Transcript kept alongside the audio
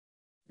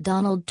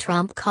Donald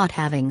Trump caught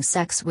having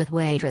sex with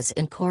waitress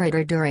in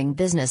corridor during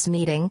business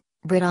meeting,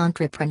 Brit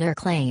entrepreneur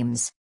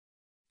claims.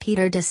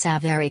 Peter de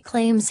Savary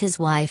claims his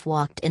wife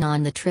walked in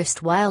on the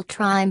tryst while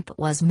Trymp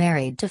was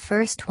married to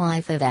first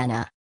wife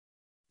Ivana.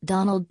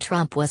 Donald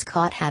Trump was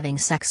caught having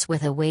sex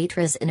with a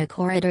waitress in a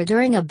corridor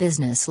during a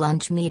business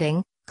lunch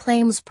meeting,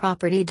 claims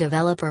property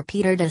developer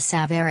Peter de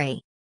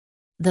Savary.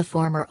 The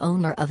former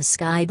owner of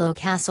Skibo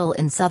Castle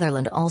in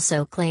Sutherland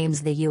also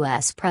claims the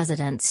U.S.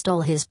 president stole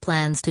his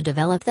plans to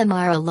develop the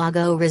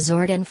Mar-a-Lago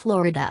resort in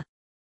Florida.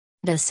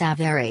 De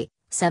Savary,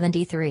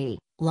 73,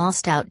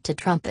 lost out to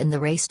Trump in the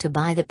race to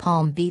buy the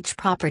Palm Beach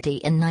property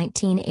in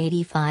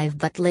 1985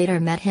 but later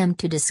met him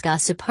to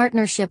discuss a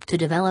partnership to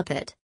develop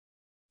it.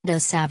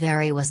 De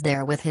Savary was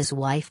there with his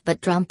wife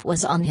but Trump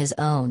was on his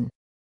own.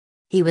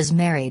 He was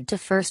married to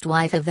first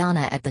wife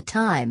Ivana at the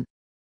time.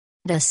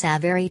 De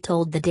Savary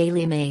told the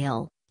Daily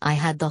Mail, "I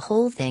had the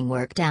whole thing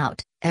worked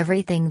out,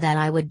 everything that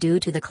I would do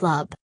to the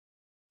club."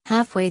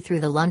 Halfway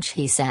through the lunch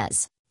he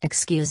says,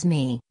 "Excuse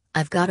me,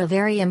 I've got a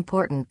very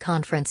important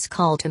conference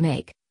call to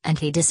make," and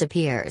he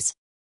disappears.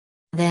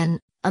 Then,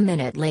 a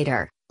minute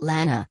later,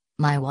 Lana,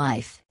 my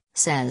wife,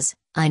 says,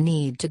 "I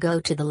need to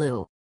go to the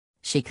loo."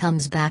 She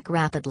comes back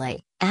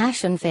rapidly,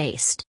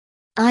 ashen-faced.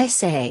 I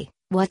say,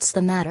 "What's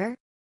the matter?"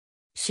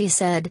 She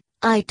said,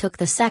 "I took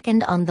the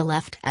second on the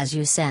left as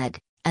you said,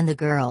 and the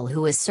girl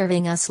who was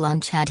serving us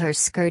lunch had her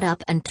skirt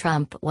up and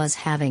Trump was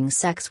having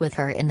sex with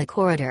her in the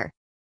corridor."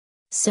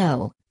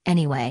 So,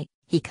 anyway,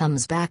 he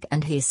comes back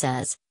and he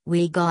says,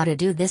 "We gotta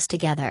do this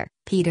together,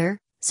 Peter,"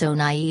 so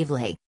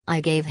naively, I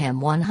gave him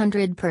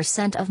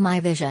 100% of my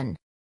vision.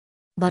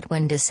 But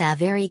when de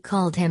Savary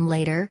called him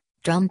later,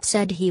 Trump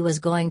said he was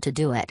going to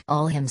do it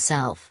all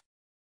himself.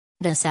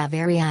 De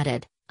Savary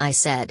added, "I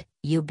said,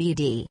 you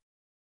BD."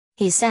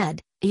 He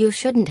said, "You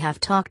shouldn't have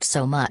talked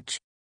so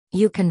much.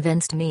 You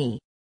convinced me."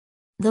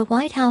 The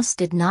White House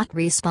did not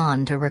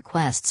respond to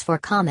requests for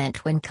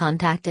comment when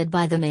contacted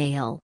by the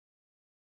Mail.